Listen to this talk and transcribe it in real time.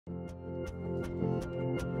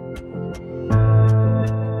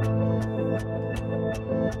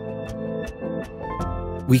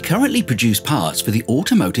We currently produce parts for the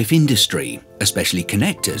automotive industry, especially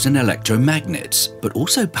connectors and electromagnets, but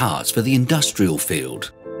also parts for the industrial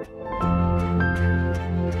field.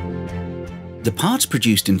 The parts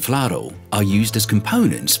produced in Flaro are used as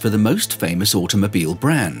components for the most famous automobile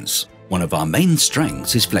brands. One of our main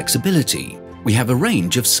strengths is flexibility. We have a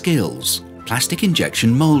range of skills: plastic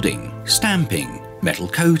injection moulding, stamping, metal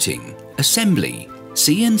coating, assembly,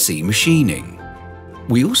 CNC machining.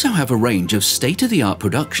 We also have a range of state-of-the-art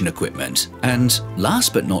production equipment, and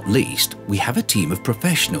last but not least, we have a team of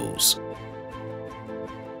professionals.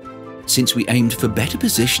 Since we aimed for better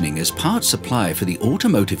positioning as parts supplier for the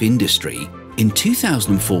automotive industry, in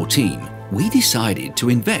 2014 we decided to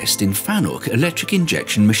invest in FANUC electric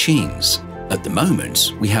injection machines. At the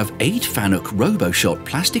moment, we have 8 FANUC ROBOSHOT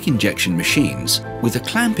plastic injection machines with a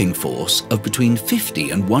clamping force of between 50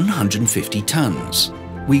 and 150 tons.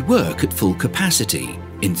 We work at full capacity,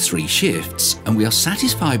 in 3 shifts, and we are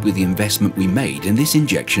satisfied with the investment we made in this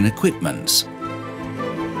injection equipment.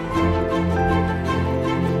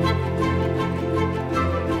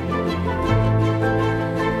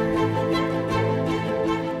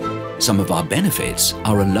 Some of our benefits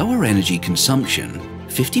are a lower energy consumption,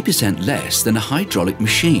 50% less than a hydraulic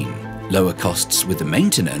machine, lower costs with the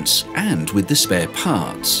maintenance and with the spare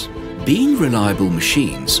parts. Being reliable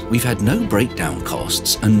machines, we've had no breakdown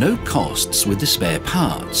costs and no costs with the spare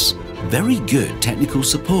parts. Very good technical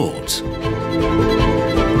support.